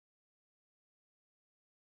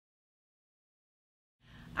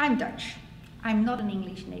I'm Dutch. I'm not an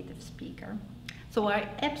English native speaker, so I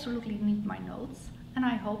absolutely need my notes, and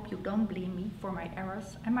I hope you don't blame me for my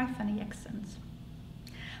errors and my funny accents.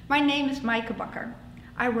 My name is Maaike Bakker.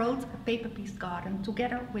 I wrote A Paper-Pieced Garden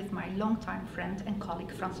together with my longtime friend and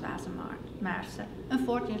colleague Françoise Maarse.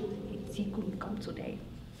 Unfortunately, she couldn't come today.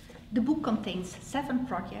 The book contains 7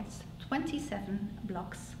 projects, 27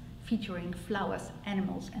 blocks featuring flowers,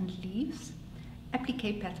 animals and leaves,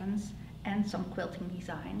 applique patterns and some quilting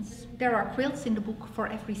designs. There are quilts in the book for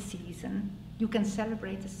every season. You can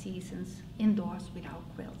celebrate the seasons indoors with our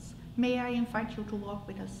quilts. May I invite you to walk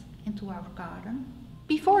with us into our garden?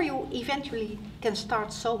 Before you eventually can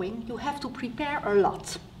start sewing, you have to prepare a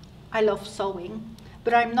lot. I love sewing,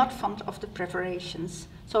 but I'm not fond of the preparations,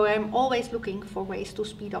 so I'm always looking for ways to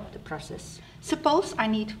speed up the process. Suppose I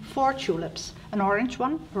need 4 tulips, an orange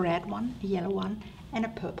one, a red one, a yellow one, and a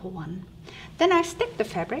purple one. Then I stick the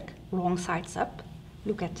fabric wrong sides up,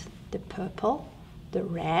 look at the purple, the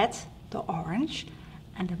red, the orange,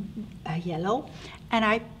 and the yellow, and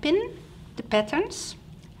I pin the patterns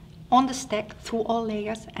on the stack through all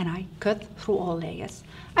layers, and I cut through all layers.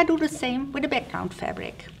 I do the same with the background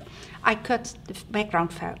fabric. I cut the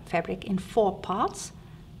background fabric in 4 parts,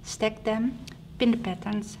 stack them, pin the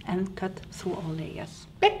patterns, and cut through all layers.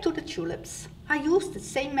 Back to the tulips. I used the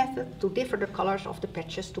same method to differ the colors of the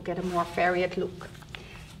patches to get a more varied look.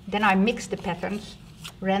 Then I mix the patterns,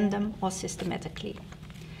 random or systematically.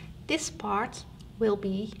 This part will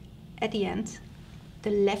be, at the end,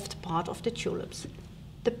 the left part of the tulips.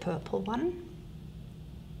 The purple one,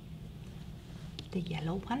 the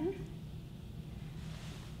yellow one,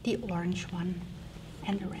 the orange one,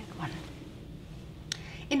 and the red one.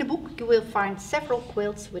 In the book you will find several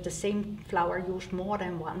quilts with the same flower used more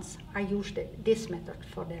than once. I used this method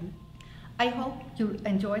for them. I hope you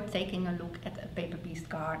enjoyed taking a look at A Paper-Pieced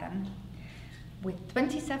Garden. With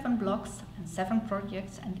 27 blocks and 7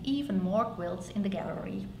 projects and even more quilts in the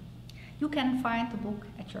gallery. You can find the book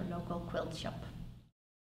at your local quilt shop.